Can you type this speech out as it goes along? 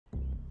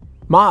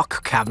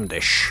Mark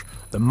Cavendish,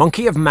 the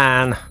monkey of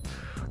man,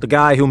 the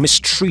guy who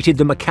mistreated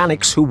the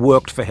mechanics who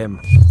worked for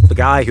him, the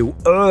guy who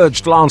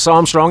urged Lance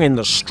Armstrong in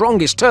the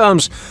strongest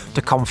terms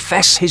to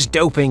confess his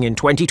doping in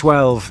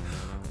 2012,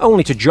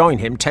 only to join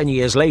him 10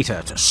 years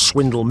later to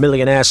swindle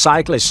millionaire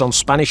cyclists on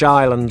Spanish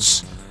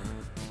islands.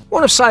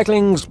 One of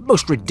cycling's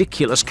most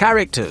ridiculous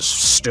characters,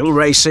 still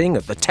racing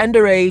at the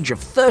tender age of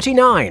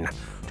 39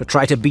 to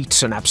try to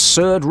beat an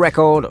absurd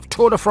record of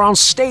Tour de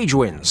France stage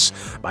wins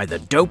by the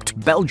doped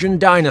Belgian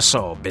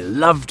dinosaur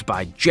beloved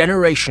by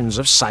generations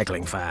of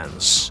cycling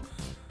fans.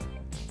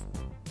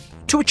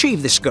 To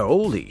achieve this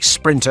goal, the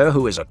sprinter,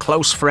 who is a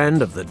close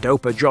friend of the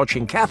doper George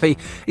Hincapie,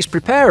 is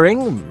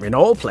preparing, in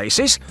all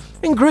places,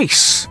 in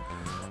Greece,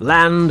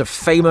 land of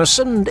famous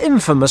and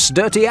infamous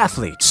dirty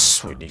athletes.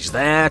 He's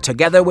there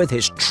together with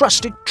his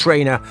trusted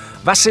trainer,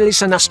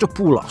 Vasilis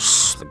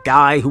Anastopoulos, the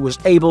guy who was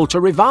able to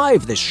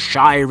revive this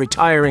shy,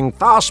 retiring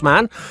farce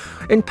man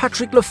in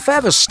Patrick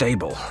Lefevere's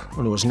stable,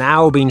 and who has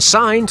now been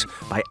signed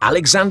by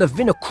Alexander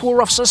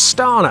Vinokourov's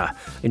Astana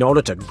in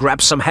order to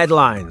grab some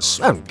headlines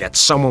and get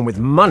someone with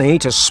money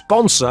to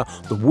sponsor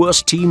the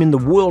worst team in the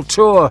World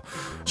Tour,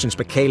 since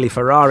Michele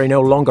Ferrari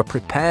no longer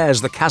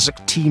prepares the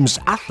Kazakh team's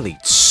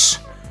athletes.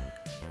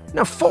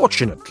 Now,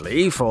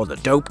 fortunately for the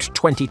doped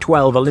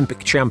 2012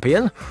 Olympic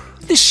champion,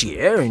 this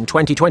year, in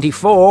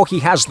 2024, he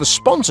has the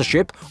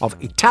sponsorship of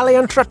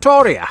Italian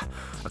Trattoria,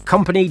 a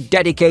company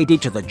dedicated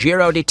to the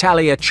Giro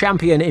d'Italia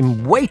champion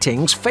in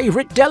waiting's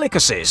favourite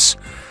delicacies.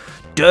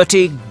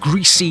 Dirty,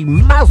 greasy,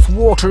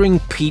 mouth-watering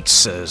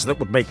pizzas that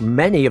would make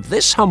many of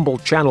this humble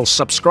channel's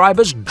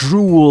subscribers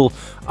drool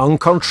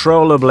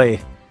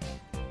uncontrollably.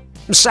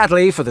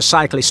 Sadly for the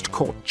cyclist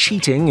caught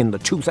cheating in the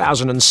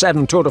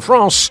 2007 Tour de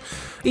France,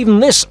 even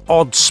this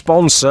odd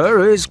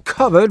sponsor is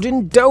covered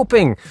in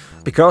doping,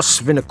 because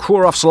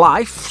Vinokourov's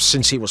life,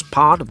 since he was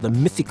part of the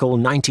mythical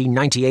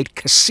 1998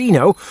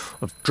 casino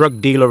of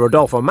drug dealer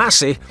Rodolfo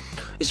Massi,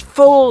 is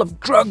full of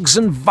drugs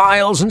and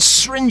vials and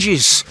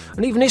syringes,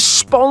 and even his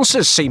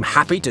sponsors seem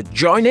happy to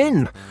join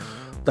in.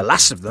 The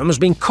last of them has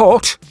been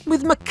caught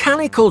with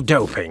mechanical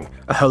doping,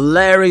 a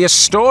hilarious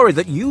story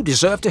that you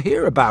deserve to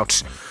hear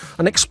about,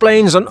 and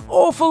explains an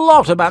awful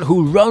lot about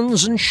who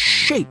runs and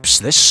shapes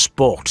this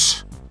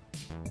sport.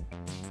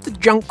 The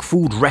junk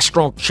food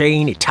restaurant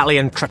chain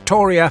Italian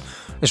Trattoria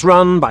is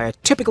run by a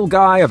typical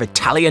guy of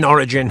Italian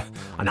origin,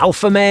 an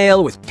alpha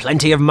male with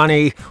plenty of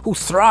money who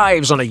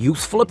thrives on a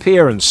youthful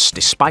appearance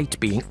despite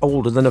being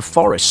older than a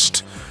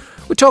forest.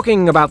 We're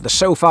talking about the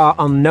so far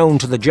unknown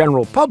to the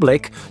general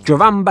public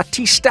Giovan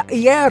Battista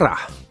Iera,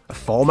 a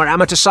former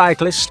amateur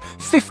cyclist,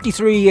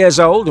 53 years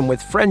old and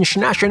with French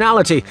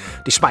nationality,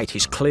 despite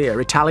his clear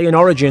Italian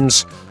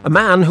origins, a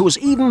man who has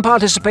even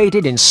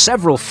participated in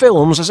several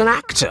films as an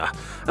actor,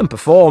 and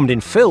performed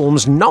in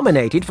films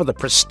nominated for the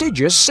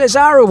prestigious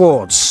César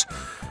Awards.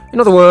 In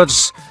other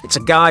words, it's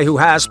a guy who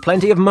has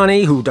plenty of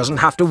money, who doesn't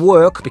have to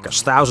work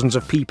because thousands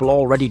of people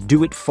already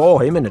do it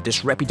for him in a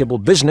disreputable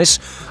business,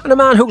 and a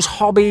man whose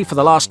hobby for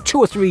the last 2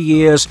 or 3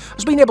 years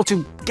has been able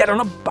to get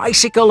on a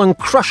bicycle and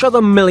crush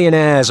other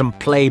millionaires and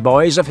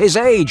playboys of his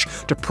age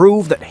to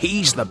prove that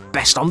he's the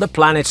best on the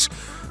planet.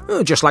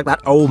 Just like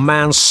that old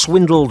man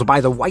swindled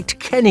by the white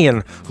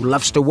Kenyan who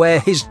loves to wear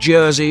his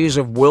jerseys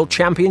of World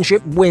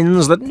Championship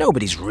wins that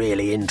nobody's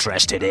really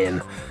interested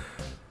in.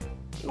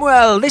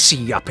 Well, this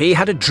yuppie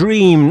had a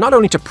dream, not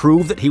only to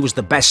prove that he was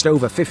the best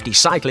over 50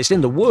 cyclist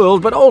in the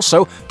world, but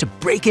also to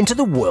break into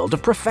the world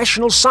of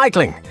professional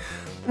cycling.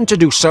 And to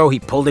do so, he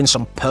pulled in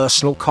some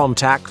personal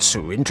contacts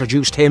who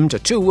introduced him to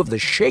 2 of the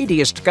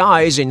shadiest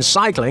guys in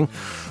cycling,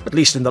 at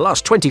least in the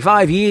last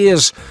 25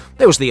 years.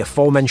 There was the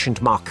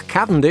aforementioned Mark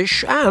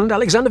Cavendish and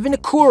Alexander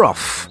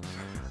Vinokourov.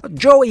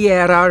 Joe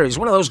Iera is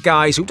one of those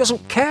guys who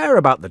doesn't care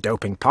about the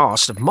doping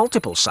past of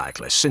multiple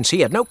cyclists, since he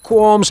had no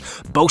qualms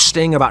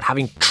boasting about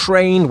having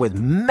trained with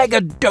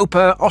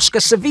mega-doper Oscar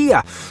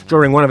Sevilla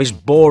during one of his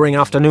boring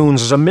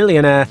afternoons as a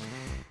millionaire.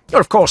 And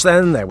of course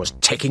then there was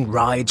taking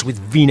rides with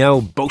Vino,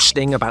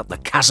 boasting about the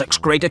Kazakhs'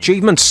 great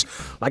achievements,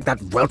 like that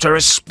Vuelta a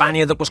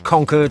España that was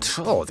conquered,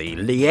 or the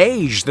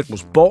Liège that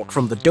was bought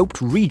from the doped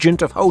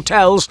regent of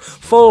hotels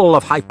full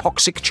of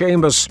hypoxic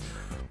chambers.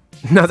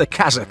 Now, the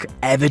Kazakh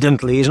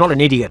evidently is not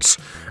an idiot,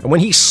 and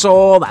when he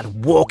saw that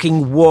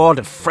walking wad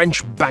of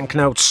French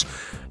banknotes,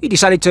 he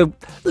decided to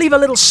leave a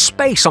little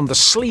space on the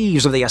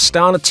sleeves of the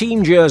Astana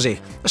team jersey,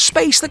 a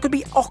space that could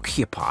be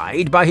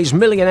occupied by his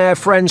millionaire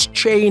friend's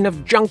chain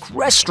of junk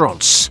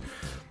restaurants.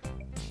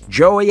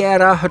 Joe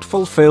Iera had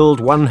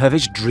fulfilled one of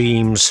his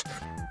dreams.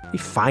 He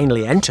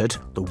finally entered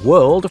the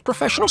world of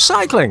professional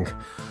cycling.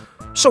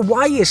 So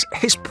why is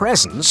his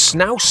presence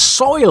now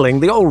soiling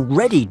the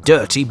already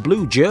dirty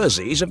blue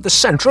jerseys of the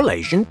Central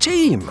Asian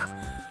team?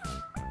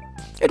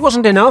 It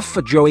wasn't enough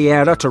for Joe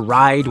Iera to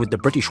ride with the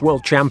British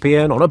world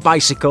champion on a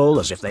bicycle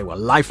as if they were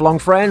lifelong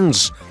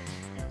friends.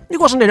 It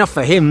wasn't enough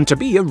for him to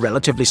be a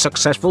relatively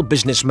successful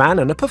businessman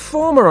and a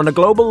performer on a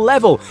global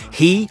level.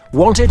 He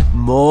wanted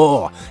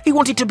more. He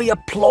wanted to be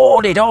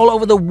applauded all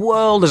over the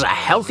world as a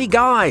healthy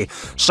guy,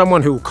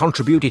 someone who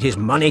contributed his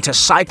money to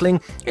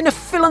cycling in a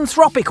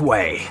philanthropic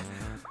way.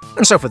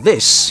 And so for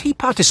this, he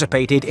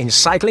participated in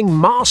cycling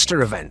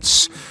master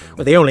events,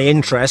 where the only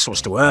interest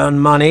was to earn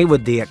money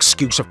with the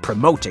excuse of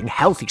promoting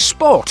healthy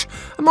sport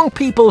among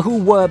people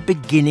who were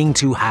beginning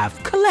to have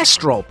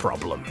cholesterol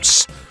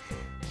problems.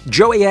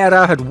 Joey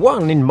Era had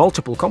won in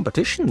multiple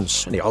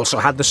competitions, and he also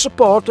had the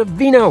support of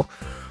Vino.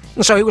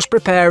 And so he was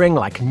preparing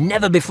like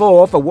never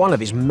before for one of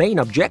his main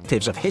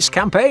objectives of his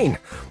campaign,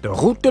 the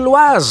Route de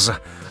l'Oise,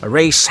 a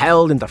race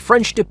held in the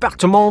French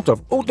département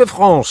of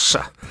Hauts-de-France.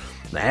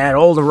 There,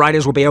 all the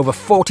riders will be over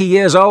 40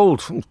 years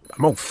old.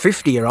 Among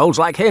 50-year-olds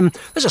like him,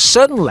 there's a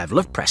certain level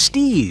of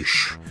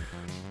prestige.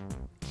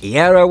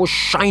 Era was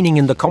shining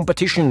in the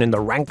competition in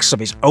the ranks of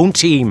his own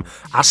team,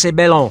 AC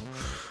Bellon,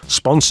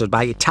 sponsored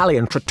by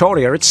Italian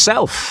Trattoria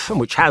itself,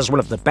 which has one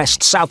of the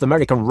best South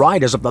American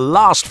riders of the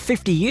last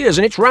 50 years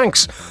in its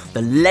ranks,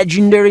 the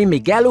legendary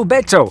Miguel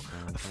Ubeto,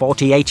 a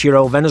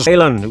 48-year-old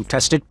Venezuelan who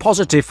tested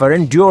positive for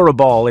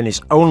Endurobol in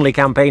his only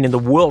campaign in the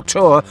World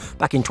Tour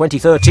back in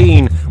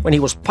 2013, when he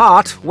was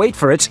part, wait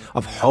for it,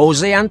 of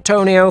Jose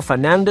Antonio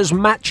Fernandez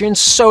Machin's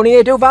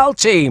Sonia Duval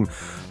team.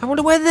 I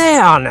wonder where they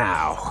are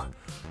now.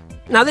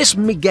 Now this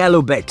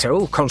Miguel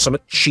Ubeto,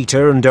 consummate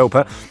cheater and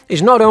doper,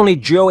 is not only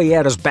Joey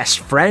Era's best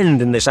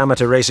friend in this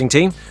amateur racing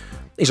team,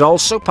 he's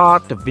also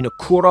part of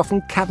Vinokourov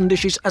and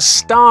Cavendish's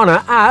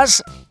Astana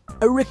as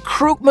a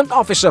recruitment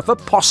officer for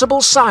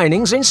possible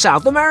signings in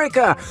South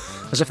America,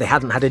 as if they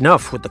hadn't had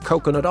enough with the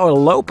Coconut Oil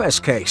Lopez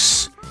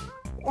case.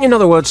 In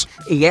other words,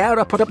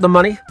 Era put up the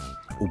money,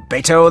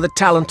 Ubeto the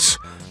talent,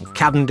 and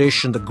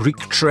Cavendish and the Greek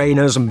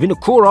trainers and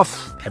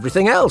Vinokourov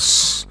everything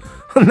else.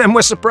 And then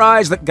we're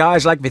surprised that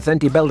guys like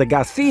Vicente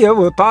Beldegarcia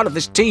were part of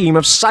this team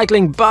of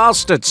cycling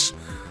bastards.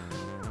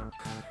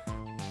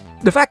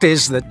 The fact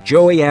is that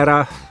Joey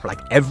Era, like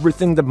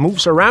everything that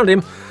moves around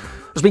him,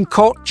 has been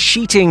caught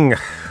cheating.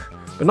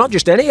 But not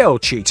just any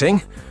old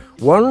cheating,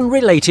 one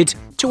related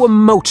to a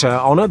motor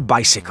on a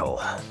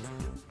bicycle.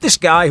 This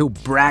guy who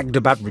bragged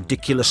about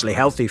ridiculously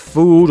healthy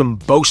food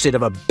and boasted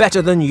of a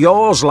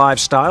better-than-yours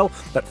lifestyle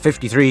at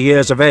 53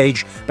 years of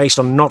age based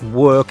on not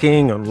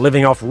working and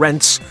living off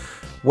rents,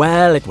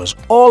 well, it was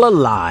all a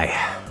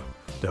lie.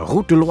 The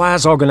Route de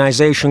l'Oise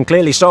organization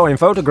clearly saw in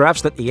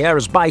photographs that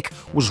Era's bike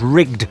was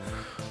rigged,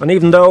 and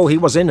even though he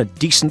was in a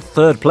decent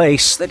third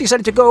place, they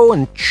decided to go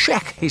and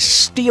check his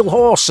steel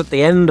horse at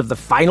the end of the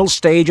final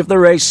stage of the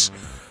race.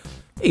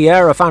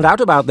 Era found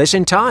out about this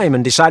in time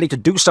and decided to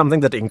do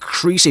something that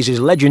increases his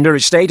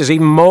legendary status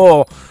even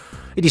more.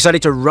 He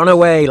decided to run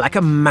away like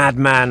a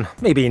madman,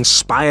 maybe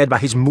inspired by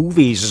his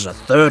movies as a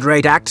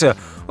third-rate actor,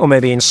 or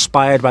maybe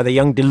inspired by the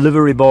young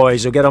delivery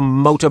boys who get on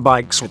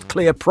motorbikes with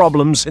clear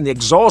problems in the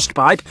exhaust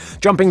pipe,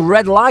 jumping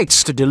red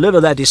lights to deliver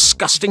their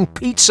disgusting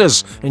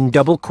pizzas in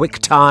double-quick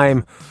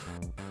time.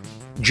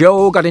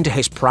 Joe got into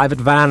his private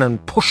van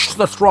and pushed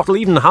the throttle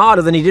even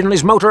harder than he did on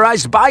his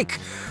motorized bike,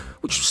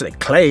 which they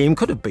claim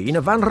could have been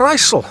a Van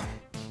Rysel.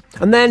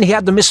 And then he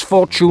had the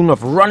misfortune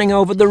of running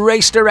over the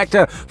race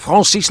director,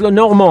 Francis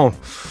Lenormand,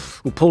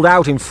 who pulled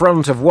out in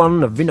front of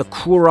one of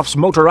Vinokourov's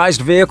motorized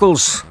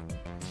vehicles.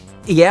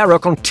 Era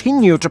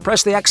continued to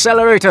press the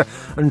accelerator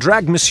and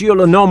dragged Monsieur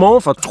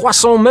Lenormand for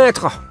 300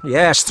 mètres,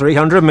 yes,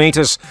 300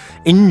 meters,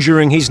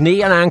 injuring his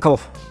knee and ankle.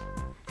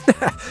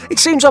 It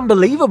seems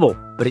unbelievable,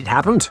 but it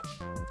happened.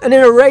 And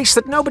in a race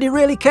that nobody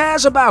really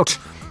cares about,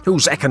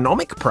 whose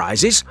economic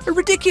prizes are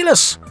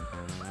ridiculous.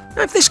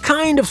 Now, if this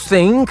kind of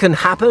thing can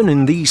happen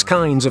in these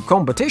kinds of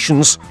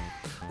competitions,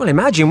 well,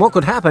 imagine what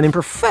could happen in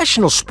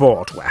professional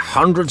sport, where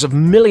hundreds of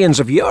millions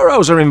of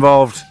euros are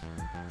involved.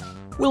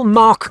 Will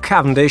Mark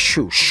Cavendish,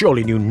 who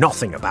surely knew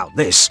nothing about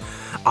this,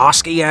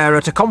 ask Era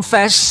to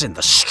confess in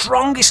the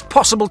strongest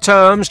possible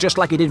terms, just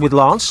like he did with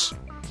Lance?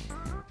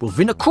 Will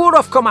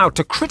Vinokourov come out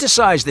to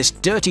criticize this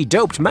dirty,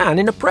 doped man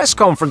in a press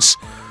conference?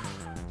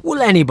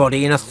 Will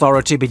anybody in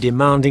authority be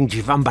demanding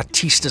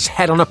Giovanbattista's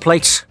head on a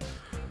plate?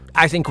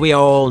 I think we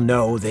all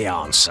know the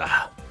answer.